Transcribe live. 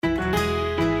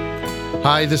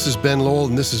Hi, this is Ben Lowell,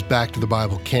 and this is Back to the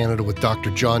Bible Canada with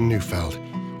Dr. John Neufeld.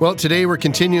 Well, today we're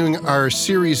continuing our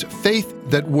series, Faith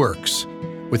That Works,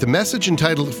 with a message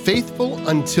entitled Faithful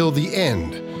Until the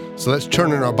End. So let's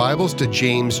turn in our Bibles to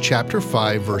James chapter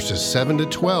 5, verses 7 to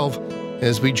 12,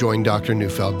 as we join Dr.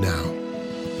 Neufeld now.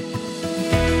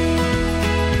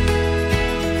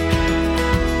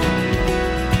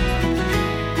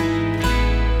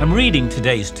 I'm reading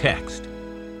today's text.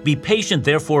 Be patient,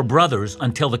 therefore, brothers,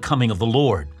 until the coming of the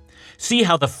Lord. See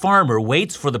how the farmer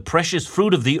waits for the precious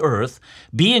fruit of the earth,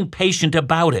 being patient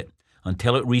about it,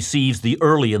 until it receives the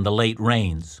early and the late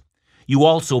rains. You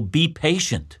also be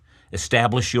patient.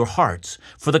 Establish your hearts,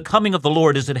 for the coming of the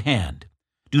Lord is at hand.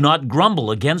 Do not grumble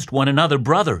against one another,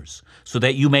 brothers, so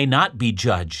that you may not be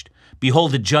judged.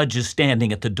 Behold, the judge is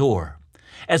standing at the door.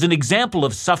 As an example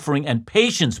of suffering and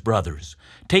patience, brothers,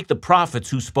 take the prophets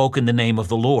who spoke in the name of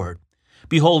the Lord.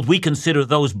 Behold, we consider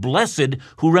those blessed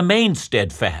who remain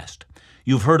steadfast.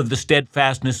 You've heard of the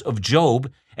steadfastness of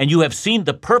Job, and you have seen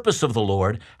the purpose of the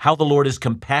Lord, how the Lord is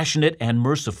compassionate and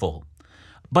merciful.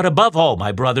 But above all,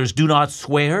 my brothers, do not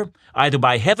swear, either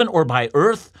by heaven or by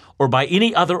earth or by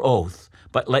any other oath,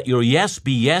 but let your yes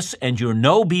be yes and your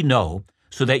no be no,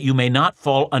 so that you may not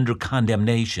fall under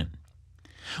condemnation.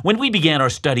 When we began our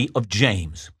study of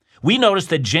James, we noticed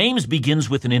that James begins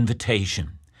with an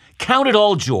invitation. Count it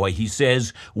all joy, he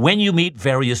says, when you meet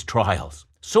various trials.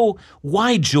 So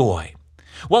why joy?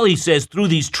 Well, he says, through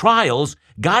these trials,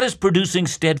 God is producing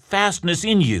steadfastness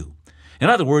in you. In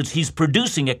other words, he's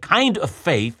producing a kind of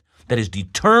faith that is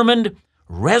determined,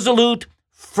 resolute,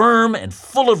 firm, and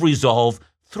full of resolve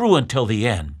through until the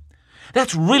end.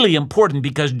 That's really important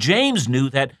because James knew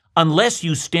that unless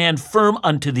you stand firm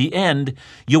unto the end,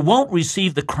 you won't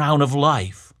receive the crown of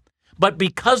life. But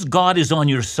because God is on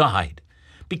your side,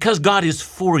 because God is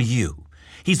for you,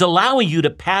 he's allowing you to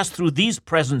pass through these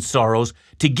present sorrows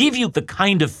to give you the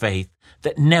kind of faith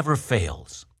that never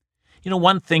fails. You know,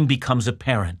 one thing becomes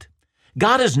apparent.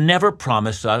 God has never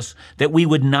promised us that we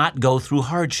would not go through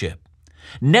hardship.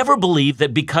 Never believe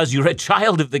that because you're a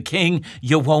child of the King,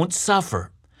 you won't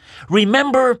suffer.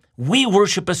 Remember, we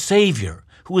worship a Savior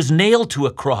who was nailed to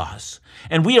a cross,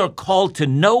 and we are called to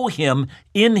know him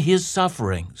in his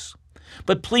sufferings.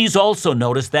 But please also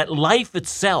notice that life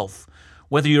itself,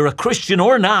 whether you're a Christian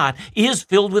or not, is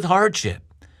filled with hardship.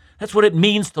 That's what it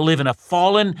means to live in a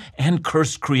fallen and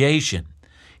cursed creation.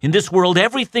 In this world,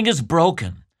 everything is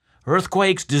broken.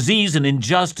 Earthquakes, disease, and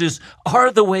injustice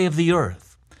are the way of the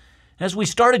earth. As we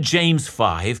started James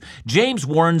 5, James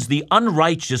warns the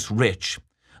unrighteous rich,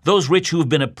 those rich who have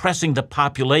been oppressing the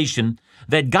population,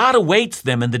 that God awaits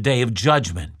them in the day of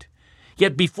judgment.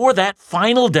 Yet before that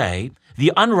final day,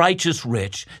 the unrighteous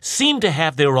rich seem to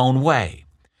have their own way.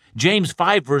 James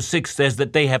 5 verse 6 says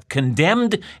that they have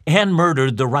condemned and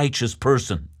murdered the righteous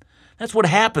person. That's what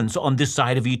happens on this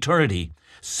side of eternity.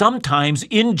 Sometimes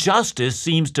injustice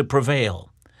seems to prevail.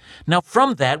 Now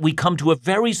from that we come to a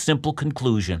very simple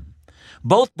conclusion.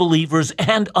 Both believers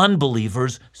and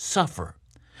unbelievers suffer.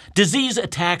 Disease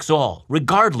attacks all,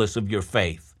 regardless of your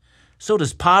faith. So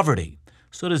does poverty.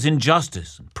 So does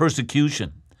injustice and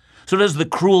persecution. So does the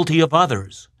cruelty of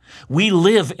others. We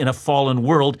live in a fallen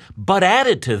world, but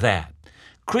added to that,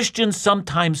 Christians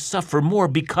sometimes suffer more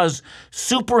because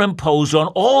superimposed on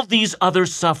all these other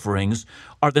sufferings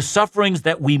are the sufferings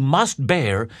that we must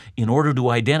bear in order to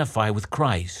identify with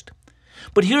Christ.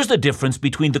 But here's the difference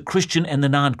between the Christian and the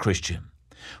non-Christian.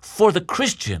 For the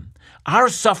Christian, our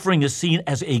suffering is seen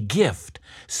as a gift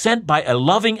sent by a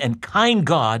loving and kind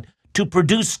God to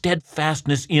produce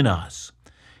steadfastness in us.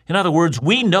 In other words,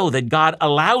 we know that God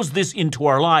allows this into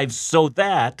our lives so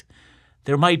that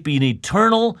there might be an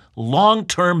eternal,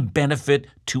 long-term benefit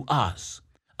to us.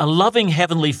 A loving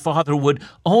Heavenly Father would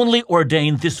only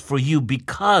ordain this for you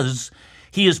because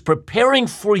he is preparing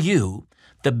for you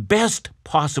the best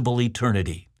possible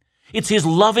eternity. It's his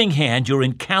loving hand you're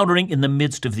encountering in the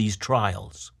midst of these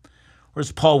trials. Or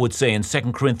as Paul would say in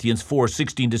 2 Corinthians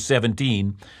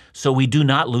 4:16-17, so we do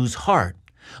not lose heart.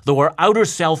 Though our outer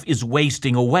self is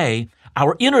wasting away,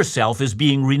 our inner self is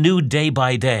being renewed day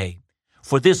by day.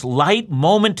 For this light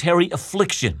momentary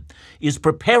affliction is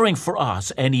preparing for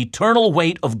us an eternal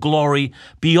weight of glory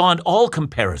beyond all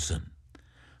comparison.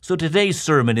 So today's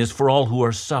sermon is for all who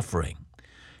are suffering.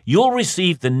 You'll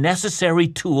receive the necessary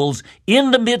tools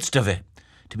in the midst of it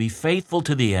to be faithful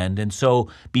to the end and so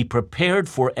be prepared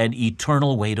for an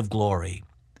eternal weight of glory.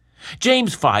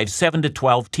 James 5,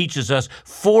 7-12 teaches us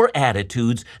 4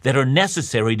 attitudes that are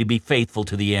necessary to be faithful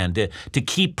to the end, to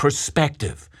keep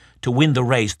perspective, to win the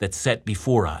race that's set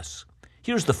before us.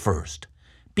 Here's the first.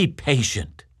 Be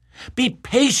patient. Be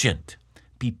patient.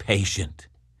 Be patient.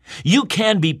 You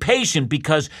can be patient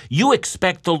because you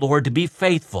expect the Lord to be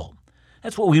faithful.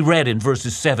 That's what we read in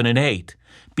verses 7 and 8.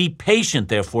 Be patient,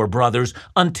 therefore, brothers,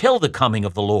 until the coming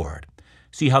of the Lord.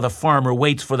 See how the farmer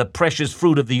waits for the precious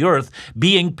fruit of the earth,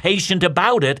 being patient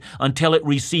about it until it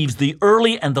receives the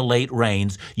early and the late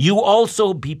rains. You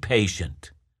also be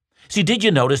patient. See, did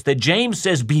you notice that James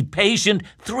says be patient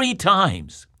 3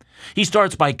 times? He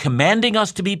starts by commanding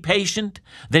us to be patient.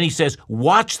 Then he says,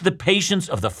 watch the patience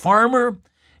of the farmer,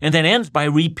 and then ends by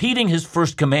repeating his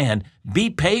first command, be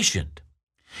patient.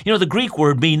 You know, the Greek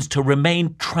word means to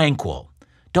remain tranquil.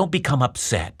 Don't become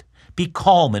upset. Be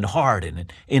calm in heart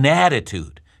and in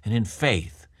attitude and in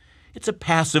faith. It's a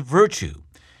passive virtue.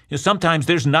 You know, sometimes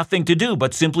there's nothing to do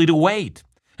but simply to wait.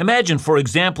 Imagine, for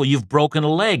example, you've broken a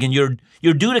leg and you're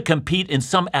due to compete in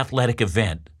some athletic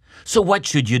event. So what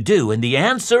should you do? And the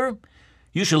answer?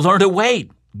 You should learn to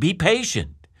wait. Be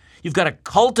patient. You've got to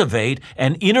cultivate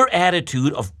an inner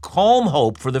attitude of calm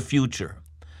hope for the future.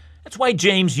 That's why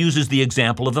James uses the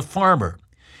example of the farmer.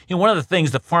 You know, one of the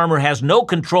things the farmer has no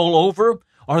control over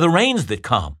are the rains that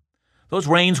come. Those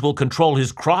rains will control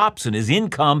his crops and his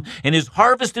income and his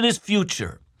harvest and his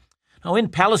future. Now, in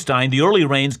Palestine, the early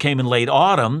rains came in late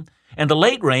autumn, and the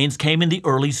late rains came in the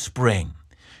early spring.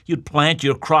 You'd plant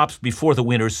your crops before the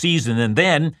winter season, and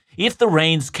then, if the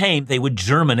rains came, they would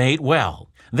germinate well.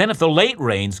 Then if the late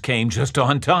rains came just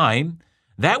on time,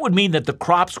 that would mean that the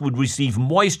crops would receive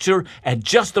moisture at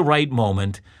just the right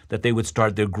moment, that they would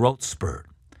start their growth spurt.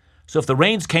 So if the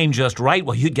rains came just right,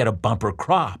 well, you'd get a bumper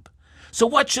crop. So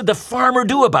what should the farmer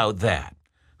do about that?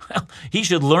 Well, he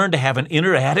should learn to have an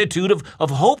inner attitude of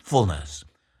hopefulness,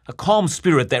 a calm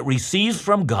spirit that receives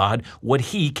from God what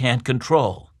he can't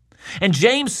control. And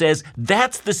James says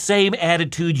that's the same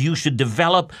attitude you should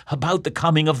develop about the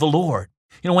coming of the Lord.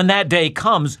 You know, when that day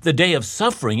comes, the day of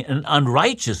suffering and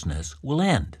unrighteousness will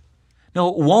end. No,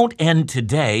 it won't end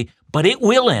today, but it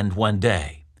will end one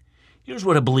day. Here's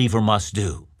what a believer must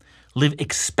do. Live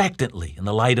expectantly in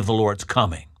the light of the Lord's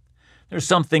coming. There's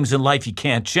some things in life you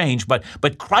can't change, but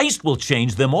Christ will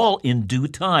change them all in due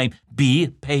time. Be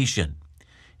patient.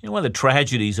 You know, one of the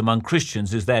tragedies among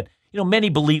Christians is that, many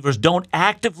believers don't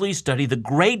actively study the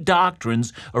great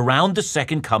doctrines around the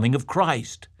second coming of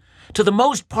Christ. To the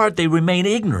most part, they remain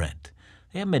ignorant.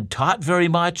 They haven't been taught very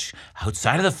much.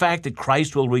 Outside of the fact that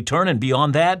Christ will return and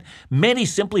beyond that, many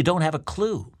simply don't have a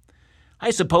clue. I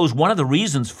suppose one of the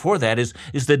reasons for that is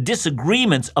the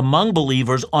disagreements among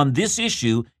believers on this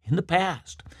issue in the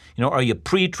past. Are you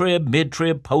pre-trib,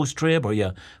 mid-trib, post-trib? Are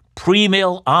you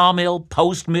pre-mill, amill,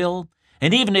 post-mill?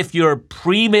 And even if you're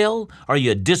pre-mill, are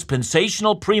you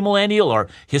dispensational premillennial or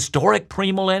historic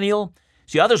premillennial?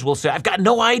 See, others will say, I've got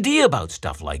no idea about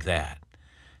stuff like that.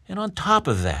 And on top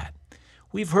of that,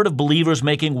 we've heard of believers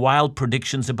making wild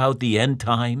predictions about the end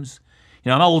times.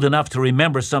 I'm old enough to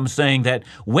remember some saying that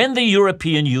when the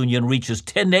European Union reaches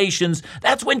 10 nations,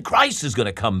 that's when Christ is going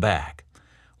to come back.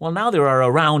 Well, now there are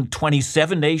around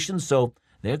 27 nations, so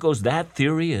there goes that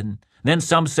theory. And then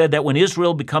some said that when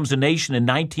Israel becomes a nation in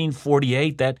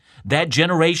 1948, that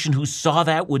generation who saw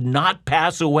that would not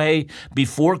pass away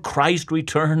before Christ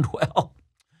returned. Well,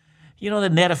 the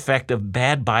net effect of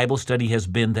bad Bible study has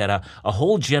been that a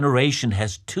whole generation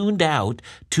has tuned out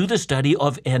to the study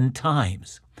of end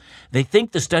times. They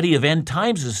think the study of end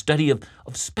times is a study of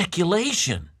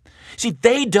speculation. See,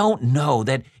 they don't know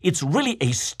that it's really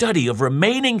a study of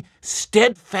remaining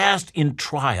steadfast in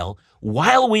trial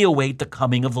while we await the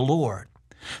coming of the Lord.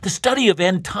 The study of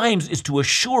end times is to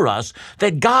assure us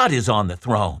that God is on the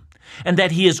throne and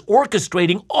that he is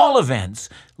orchestrating all events,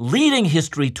 leading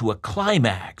history to a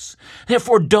climax.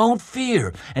 Therefore, don't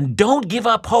fear and don't give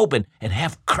up hope and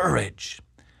have courage.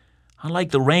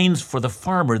 Unlike the rains for the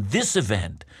farmer, this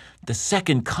event, the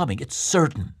second coming, it's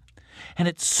certain. And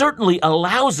it certainly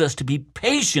allows us to be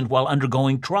patient while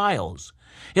undergoing trials.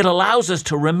 It allows us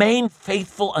to remain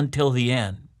faithful until the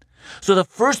end. So the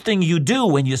first thing you do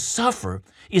when you suffer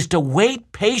is to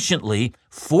wait patiently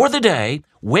for the day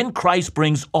when Christ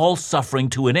brings all suffering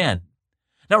to an end.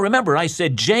 Now remember, I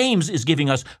said James is giving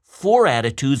us 4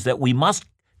 attitudes that we must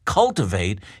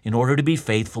cultivate in order to be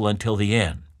faithful until the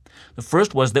end. The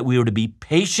first was that we were to be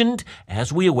patient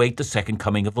as we await the second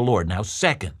coming of the Lord. Now,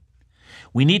 second,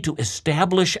 we need to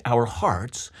establish our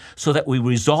hearts so that we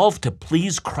resolve to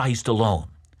please Christ alone.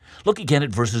 Look again at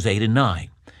verses 8 and 9.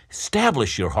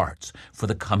 Establish your hearts, for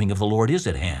the coming of the Lord is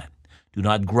at hand. Do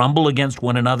not grumble against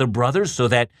one another, brothers, so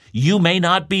that you may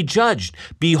not be judged.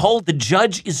 Behold, the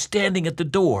judge is standing at the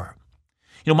door.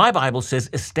 My Bible says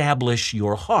establish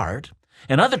your heart,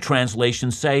 and other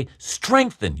translations say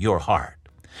strengthen your heart.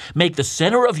 Make the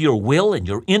center of your will and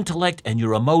your intellect and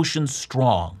your emotions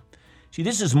strong. See,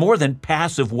 this is more than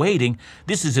passive waiting.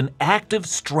 This is an active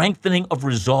strengthening of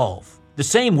resolve. The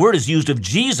same word is used of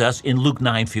Jesus in Luke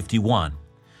 9:51.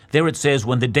 There it says,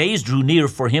 when the days drew near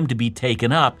for him to be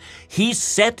taken up, he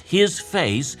set his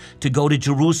face to go to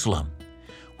Jerusalem.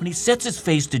 When he sets his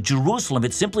face to Jerusalem,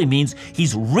 it simply means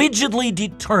he's rigidly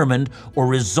determined or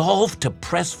resolved to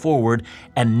press forward,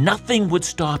 and nothing would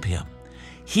stop him.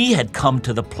 He had come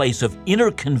to the place of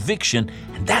inner conviction,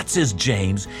 and that, says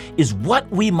James, is what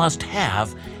we must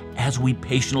have as we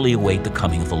patiently await the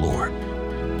coming of the Lord.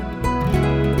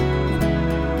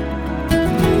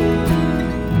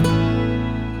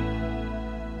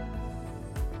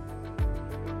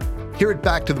 Here at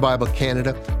Back to the Bible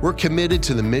Canada, we're committed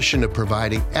to the mission of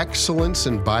providing excellence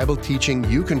in Bible teaching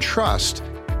you can trust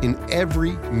in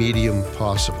every medium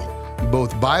possible.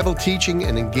 Both Bible teaching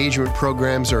and engagement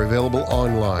programs are available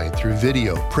online through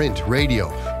video, print, radio,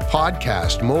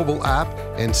 podcast, mobile app,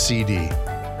 and CD.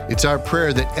 It's our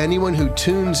prayer that anyone who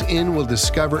tunes in will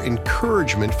discover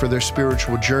encouragement for their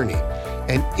spiritual journey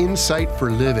and insight for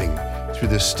living through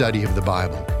the study of the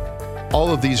Bible.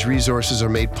 All of these resources are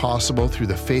made possible through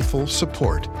the faithful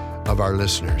support of our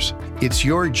listeners. It's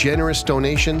your generous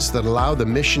donations that allow the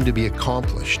mission to be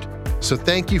accomplished. So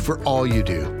thank you for all you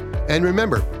do. And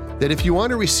remember that if you want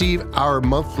to receive our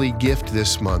monthly gift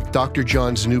this month, Dr.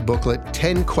 John's new booklet,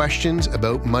 10 Questions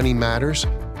About Money Matters,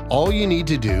 all you need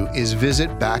to do is visit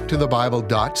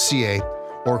backtothebible.ca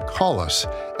or call us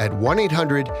at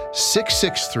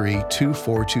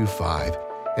 1-800-663-2425.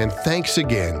 And thanks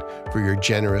again for your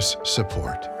generous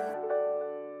support.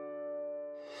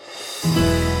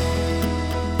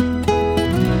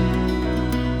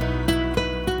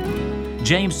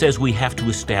 James says we have to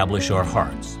establish our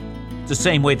hearts. It's the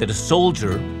same way that a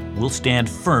soldier will stand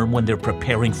firm when they're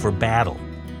preparing for battle.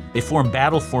 They form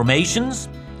battle formations,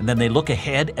 and then they look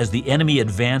ahead as the enemy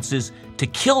advances to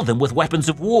kill them with weapons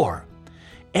of war.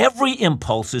 Every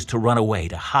impulse is to run away,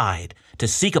 to hide, to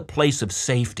seek a place of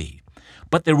safety.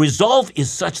 But their resolve is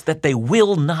such that they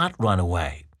will not run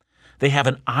away. They have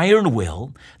an iron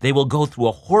will. They will go through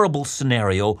a horrible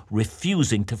scenario,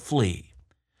 refusing to flee.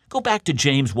 Go back to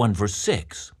James 1 verse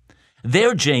 6.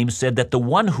 There James said that the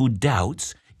one who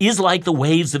doubts is like the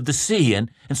waves of the sea.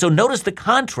 And so notice the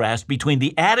contrast between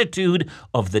the attitude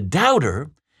of the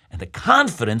doubter and the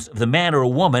confidence of the man or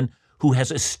woman who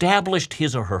has established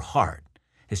his or her heart,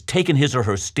 has taken his or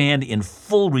her stand in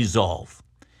full resolve.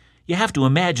 You have to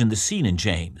imagine the scene in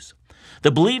James. The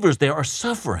believers there are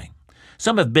suffering.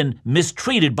 Some have been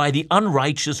mistreated by the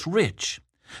unrighteous rich.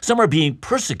 Some are being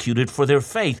persecuted for their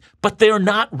faith, but they're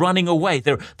not running away.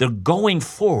 They're going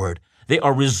forward. They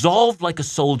are resolved like a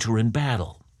soldier in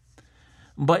battle.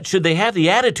 But should they have the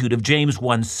attitude of James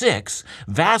 1:6,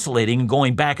 vacillating and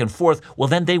going back and forth, well,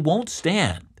 then they won't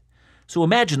stand. So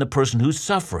imagine the person who's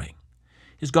suffering.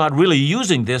 Is God really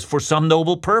using this for some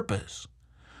noble purpose?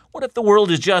 What if the world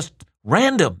is just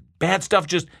random? Bad stuff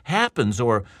just happens.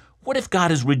 Or what if God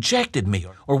has rejected me?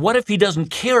 Or what if he doesn't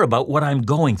care about what I'm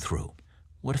going through?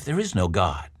 What if there is no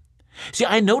God? See,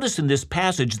 I notice in this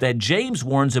passage that James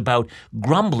warns about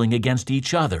grumbling against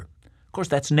each other. Of course,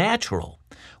 that's natural.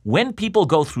 When people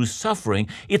go through suffering,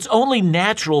 it's only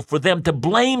natural for them to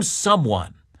blame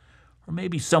someone. Or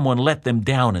maybe someone let them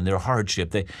down in their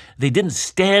hardship. They didn't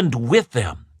stand with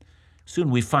them. Soon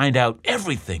we find out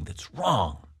everything that's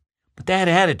wrong. But that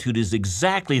attitude is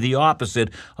exactly the opposite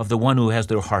of the one who has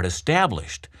their heart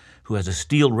established, who has a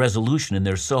steel resolution in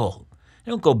their soul. They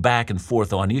don't go back and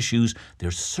forth on issues. They're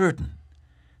certain.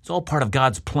 It's all part of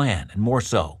God's plan, and more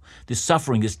so. This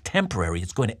suffering is temporary.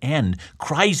 It's going to end.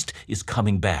 Christ is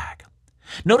coming back.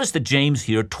 Notice that James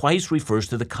here twice refers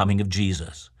to the coming of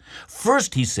Jesus.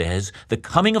 First, he says, the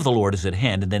coming of the Lord is at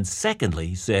hand, and then secondly,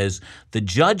 he says, the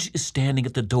judge is standing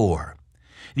at the door.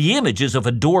 The image is of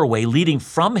a doorway leading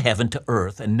from heaven to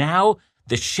earth, and now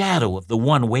the shadow of the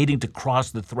one waiting to cross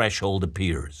the threshold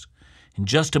appears. In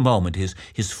just a moment, his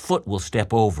foot will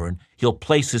step over, and he'll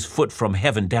place his foot from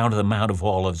heaven down to the Mount of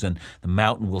Olives, and the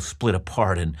mountain will split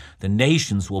apart, and the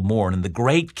nations will mourn, and the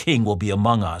great King will be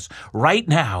among us. Right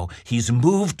now, he's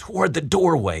moved toward the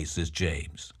doorway, says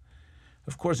James.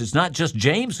 Of course, it's not just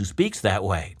James who speaks that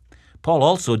way. Paul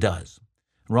also does.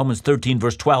 In Romans 13,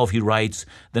 verse 12, he writes,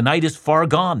 "The night is far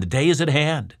gone, the day is at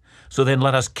hand. So then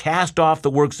let us cast off the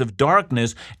works of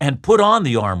darkness and put on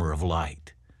the armor of light."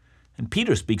 And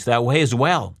Peter speaks that way as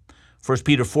well. 1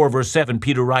 Peter 4, verse 7,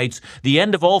 Peter writes, "The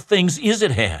end of all things is at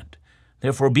hand.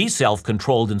 Therefore be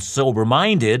self-controlled and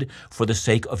sober-minded for the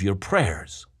sake of your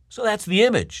prayers." So that's the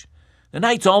image. The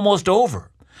night's almost over.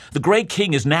 The great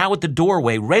King is now at the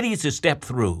doorway, ready to step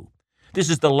through. This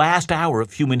is the last hour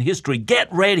of human history.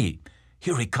 Get ready.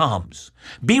 Here he comes.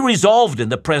 Be resolved in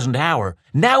the present hour.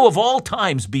 Now of all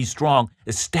times be strong.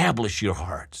 Establish your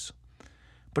hearts.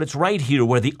 But it's right here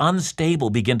where the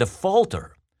unstable begin to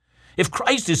falter. If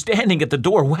Christ is standing at the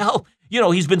door, well,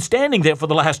 he's been standing there for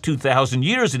the last 2,000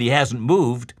 years and he hasn't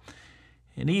moved.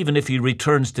 And even if he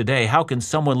returns today, how can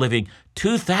someone living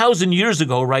 2,000 years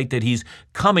ago write that he's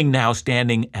coming now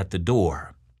standing at the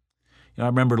door? I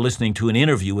remember listening to an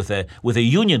interview with a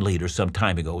union leader some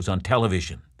time ago. It was on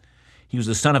television. He was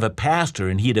the son of a pastor,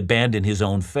 and he had abandoned his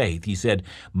own faith. He said,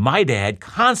 "My dad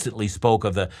constantly spoke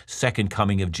of the second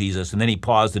coming of Jesus." And then he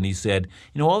paused and he said,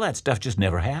 all that stuff just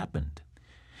never happened.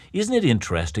 Isn't it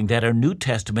interesting that our New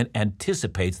Testament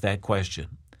anticipates that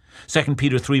question? 2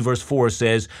 Peter 3 verse 4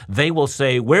 says, "They will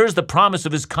say, 'Where's the promise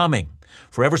of his coming?'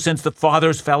 For ever since the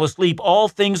fathers fell asleep, all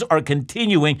things are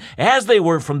continuing as they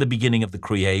were from the beginning of the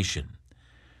creation."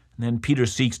 And then Peter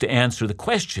seeks to answer the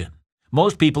question.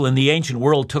 Most people in the ancient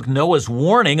world took Noah's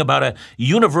warning about a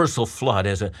universal flood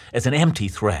as an empty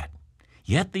threat.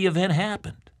 Yet the event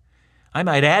happened. I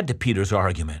might add to Peter's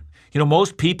argument.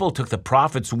 Most people took the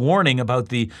prophet's warning about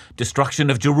the destruction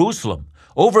of Jerusalem.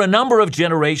 Over a number of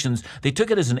generations, they took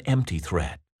it as an empty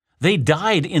threat. They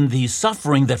died in the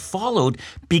suffering that followed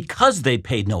because they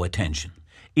paid no attention.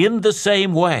 In the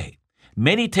same way,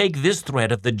 many take this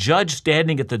threat of the judge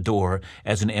standing at the door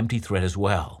as an empty threat as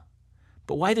well.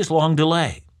 But why this long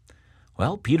delay?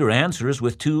 Well, Peter answers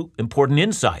with two important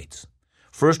insights.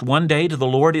 First, one day to the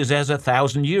Lord is as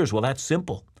 1,000 years. Well, that's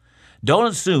simple. Don't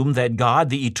assume that God,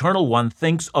 the Eternal One,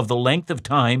 thinks of the length of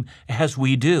time as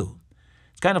we do.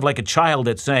 It's kind of like a child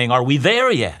that's saying, "Are we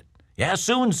there yet?" "Yeah,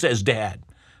 soon," says Dad.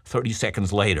 30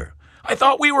 seconds later, "I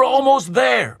thought we were almost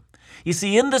there." You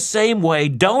see, in the same way,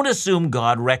 don't assume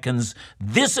God reckons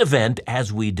this event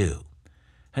as we do.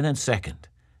 And then second,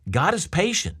 God is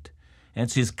patient. And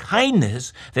it's his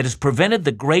kindness that has prevented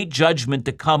the great judgment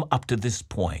to come up to this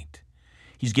point.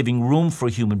 He's giving room for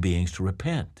human beings to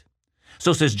repent.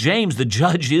 So says James, the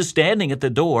judge is standing at the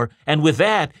door, and with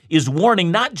that is warning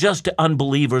not just to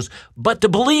unbelievers, but to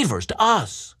believers, to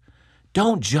us.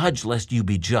 Don't judge lest you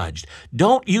be judged.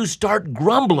 Don't you start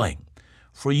grumbling,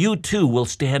 for you too will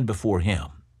stand before him.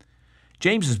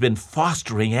 James has been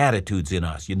fostering attitudes in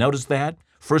us. You notice that?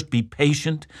 First, be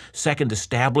patient. Second,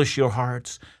 establish your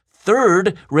hearts.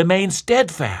 Third, remain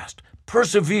steadfast.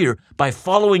 Persevere by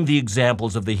following the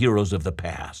examples of the heroes of the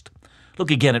past. Look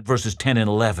again at verses 10 and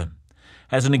 11.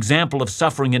 As an example of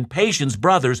suffering and patience,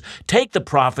 brothers, take the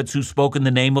prophets who spoke in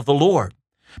the name of the Lord.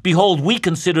 Behold, we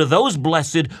consider those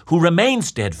blessed who remain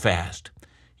steadfast.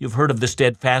 You've heard of the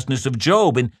steadfastness of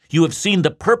Job, and you have seen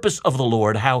the purpose of the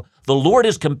Lord, how the Lord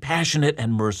is compassionate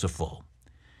and merciful.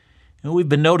 We've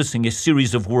been noticing a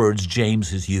series of words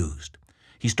James has used.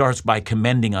 He starts by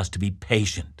commending us to be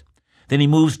patient. Then he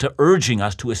moves to urging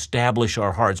us to establish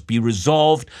our hearts. Be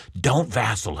resolved, don't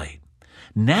vacillate.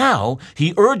 Now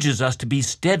he urges us to be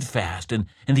steadfast, and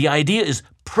the idea is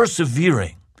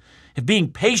persevering. If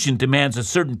being patient demands a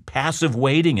certain passive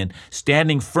waiting and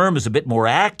standing firm is a bit more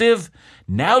active,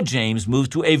 now James moves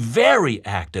to a very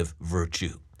active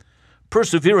virtue.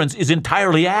 Perseverance is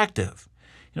entirely active.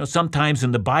 Sometimes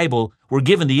in the Bible, we're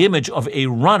given the image of a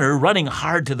runner running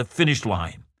hard to the finish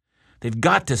line. They've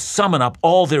got to summon up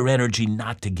all their energy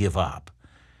not to give up.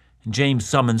 And James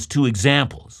summons two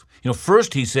examples.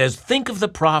 First he says, think of the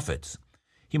prophets.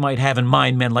 He might have in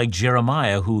mind men like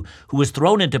Jeremiah, who was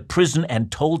thrown into prison and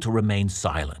told to remain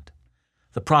silent.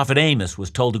 The prophet Amos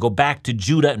was told to go back to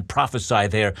Judah and prophesy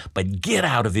there, but get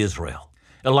out of Israel.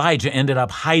 Elijah ended up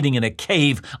hiding in a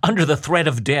cave under the threat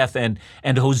of death, and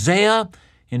Hosea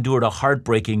endured a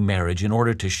heartbreaking marriage in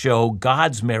order to show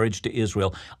God's marriage to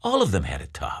Israel. All of them had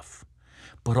it tough.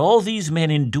 But all these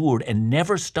men endured and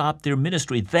never stopped their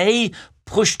ministry. They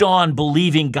pushed on,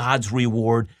 believing God's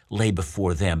reward lay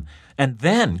before them. And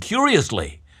then,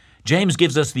 curiously, James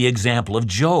gives us the example of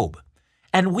Job.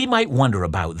 And we might wonder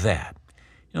about that.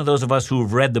 Those of us who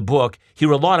have read the book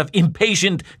hear a lot of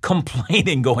impatient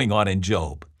complaining going on in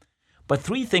Job. But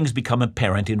three things become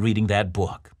apparent in reading that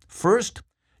book. First,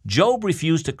 Job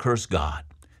refused to curse God.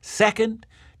 Second,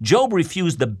 Job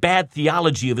refused the bad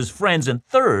theology of his friends. And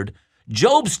third,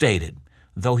 Job stated,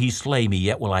 "Though he slay me,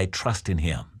 yet will I trust in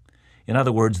him." In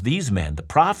other words, these men, the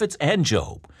prophets and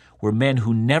Job, were men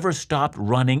who never stopped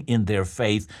running in their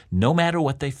faith, no matter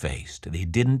what they faced. They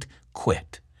didn't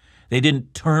quit. They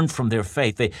didn't turn from their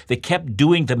faith. They kept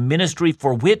doing the ministry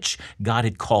for which God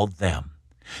had called them.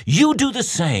 You do the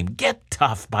same. Get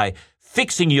tough by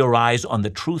fixing your eyes on the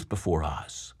truth before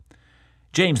us.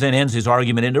 James then ends his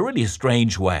argument in a really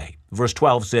strange way. Verse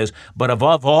 12 says, "But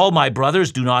above all, my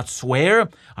brothers, do not swear,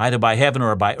 either by heaven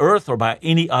or by earth or by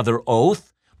any other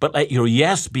oath, but let your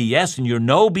yes be yes and your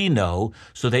no be no,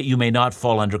 so that you may not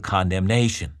fall under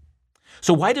condemnation.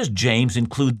 So why does James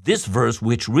include this verse,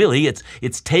 which really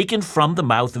it's taken from the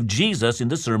mouth of Jesus in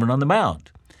the Sermon on the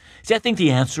Mount? See, I think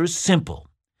the answer is simple.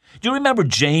 Do you remember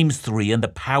James 3 and the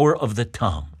power of the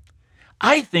tongue?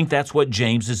 I think that's what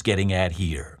James is getting at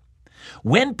here.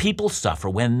 When people suffer,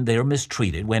 when they're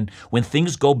mistreated, when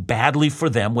things go badly for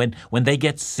them, when they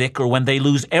get sick or when they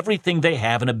lose everything they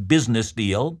have in a business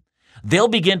deal, they'll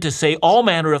begin to say all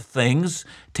manner of things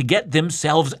to get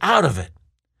themselves out of it.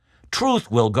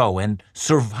 Truth will go and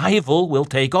survival will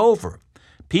take over.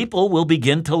 People will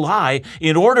begin to lie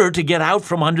in order to get out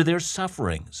from under their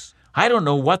sufferings. I don't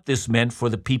know what this meant for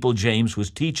the people James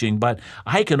was teaching, but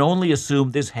I can only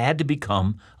assume this had to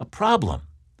become a problem.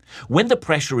 When the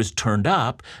pressure is turned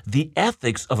up, the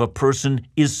ethics of a person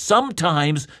is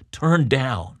sometimes turned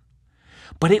down.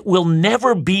 But it will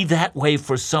never be that way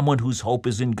for someone whose hope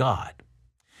is in God.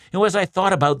 As I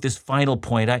thought about this final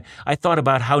point, I thought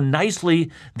about how nicely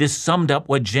this summed up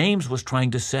what James was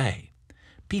trying to say.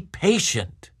 Be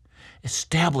patient,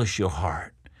 establish your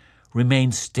heart,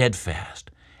 remain steadfast,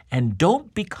 and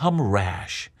don't become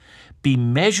rash. Be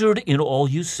measured in all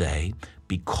you say,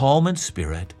 be calm in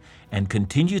spirit, and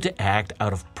continue to act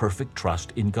out of perfect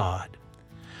trust in God.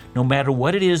 No matter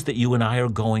what it is that you and I are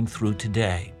going through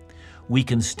today, we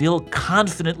can still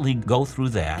confidently go through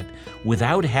that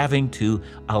without having to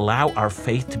allow our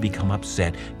faith to become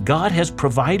upset. God has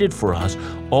provided for us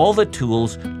all the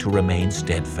tools to remain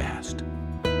steadfast.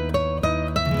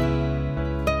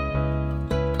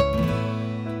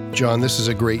 John, this is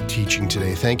a great teaching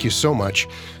today. Thank you so much.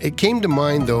 It came to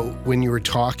mind, though, when you were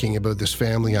talking about this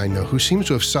family I know who seems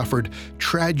to have suffered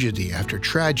tragedy after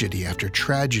tragedy after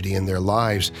tragedy in their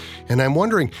lives. And I'm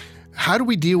wondering, how do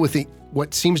we deal with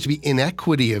what seems to be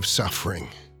inequity of suffering?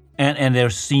 And there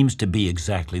seems to be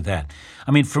exactly that.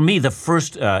 I mean, for me, the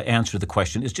first answer to the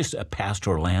question is just a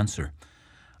pastoral answer.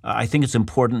 I think it's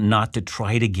important not to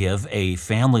try to give a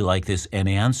family like this an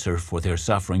answer for their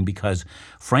suffering because,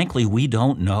 frankly, we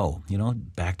don't know.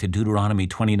 Back to Deuteronomy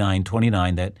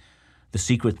 29:29, that the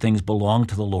secret things belong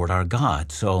to the Lord our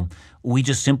God. So we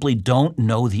just simply don't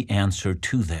know the answer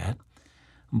to that.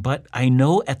 But I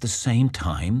know at the same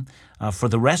time, for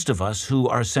the rest of us who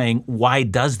are saying, why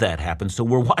does that happen? So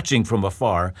we're watching from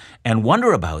afar and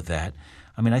wonder about that.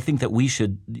 I think that we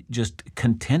should just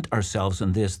content ourselves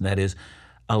in this, and that is,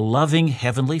 a loving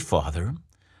Heavenly Father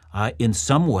in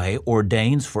some way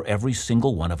ordains for every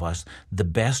single one of us the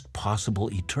best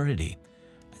possible eternity.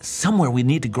 Somewhere we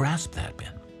need to grasp that,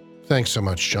 Ben. Thanks so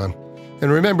much, John. And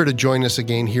remember to join us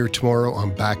again here tomorrow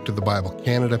on Back to the Bible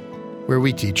Canada, where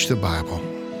we teach the Bible.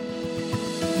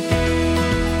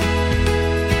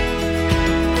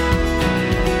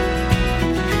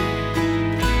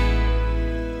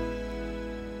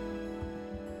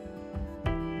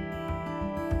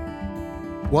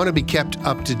 Want to be kept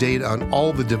up to date on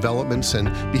all the developments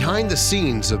and behind the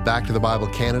scenes of Back to the Bible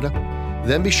Canada?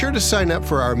 Then be sure to sign up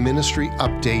for our ministry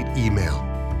update email.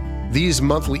 These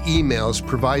monthly emails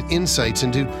provide insights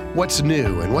into what's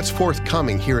new and what's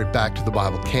forthcoming here at Back to the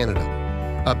Bible Canada.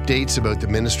 Updates about the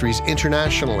ministry's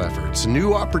international efforts,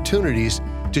 new opportunities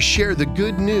to share the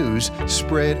good news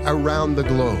spread around the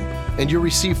globe. And you'll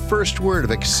receive first word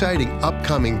of exciting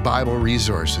upcoming Bible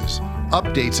resources,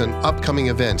 updates on upcoming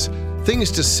events,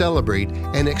 things to celebrate,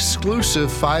 and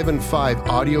exclusive 5 and 5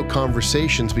 audio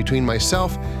conversations between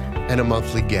myself and a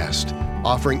monthly guest,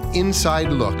 offering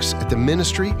inside looks at the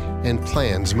ministry and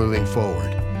plans moving forward.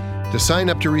 To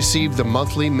sign up to receive the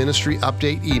monthly ministry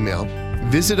update email,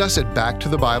 visit us at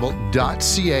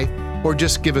backtothebible.ca or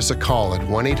just give us a call at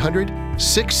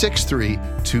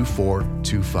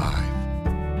 1-800-663-2425.